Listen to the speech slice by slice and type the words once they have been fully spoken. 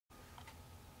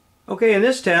Okay, in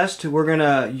this test, we're going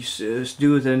to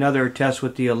do another test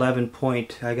with the 11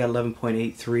 point. I got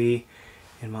 11.83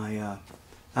 in my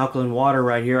alkaline water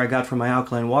right here. I got from my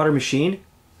alkaline water machine.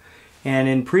 And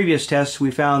in previous tests, we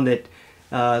found that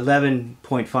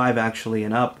 11.5 actually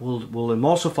and up will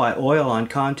emulsify oil on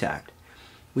contact.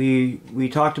 We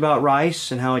talked about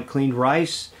rice and how it cleaned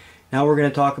rice. Now we're going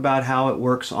to talk about how it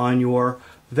works on your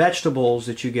vegetables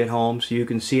that you get home, so you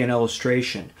can see an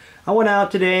illustration. I went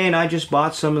out today and I just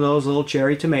bought some of those little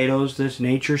cherry tomatoes, this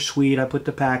Nature Sweet. I put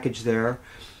the package there.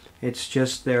 It's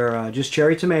just they're just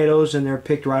cherry tomatoes, and they're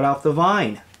picked right off the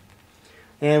vine.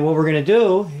 And what we're going to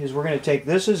do is we're going to take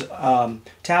this as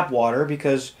tap water,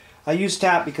 because I use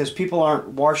tap because people aren't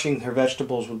washing their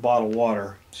vegetables with bottled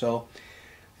water. So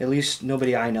at least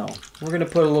nobody I know. We're going to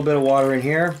put a little bit of water in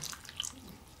here.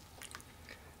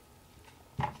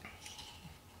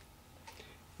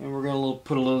 And we're going to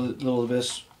put a little of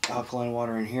this alkaline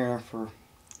water in here for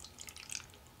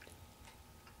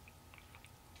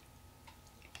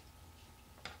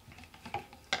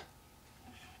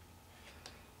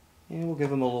and we'll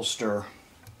give them a little stir.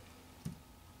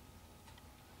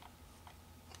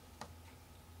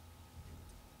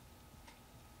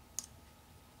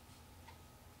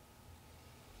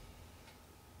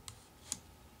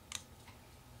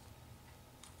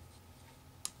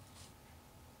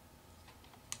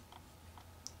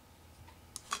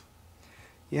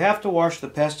 You have to wash the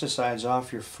pesticides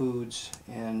off your foods,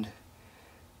 and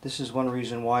this is one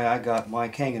reason why I got my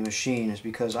Kangen machine, is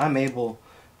because I'm able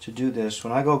to do this.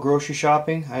 When I go grocery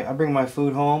shopping, I bring my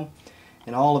food home,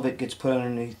 and all of it gets put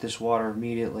underneath this water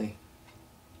immediately.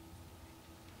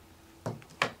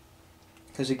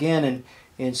 Because again,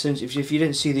 and since if you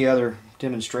didn't see the other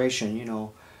demonstration, you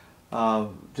know,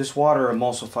 this water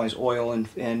emulsifies oil, and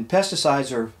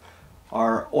pesticides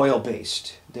are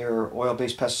oil-based. They're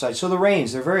oil-based pesticides. So the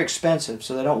rains, they're very expensive,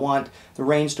 so they don't want the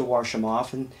rains to wash them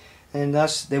off, and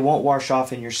thus they won't wash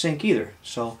off in your sink either.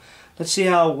 So let's see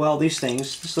how well these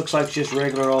things, this looks like just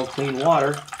regular old clean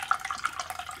water.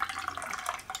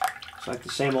 It's like the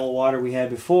same old water we had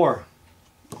before.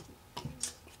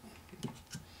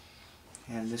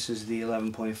 And this is the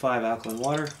 11.5 alkaline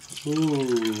water.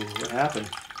 Ooh, what happened?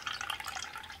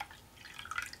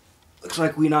 Looks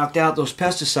like we knocked out those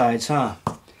pesticides, huh?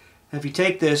 If you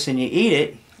take this and you eat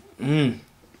it,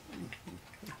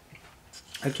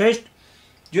 it tastes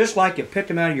just like you picked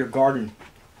them out of your garden.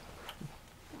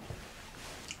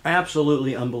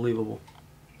 Absolutely unbelievable.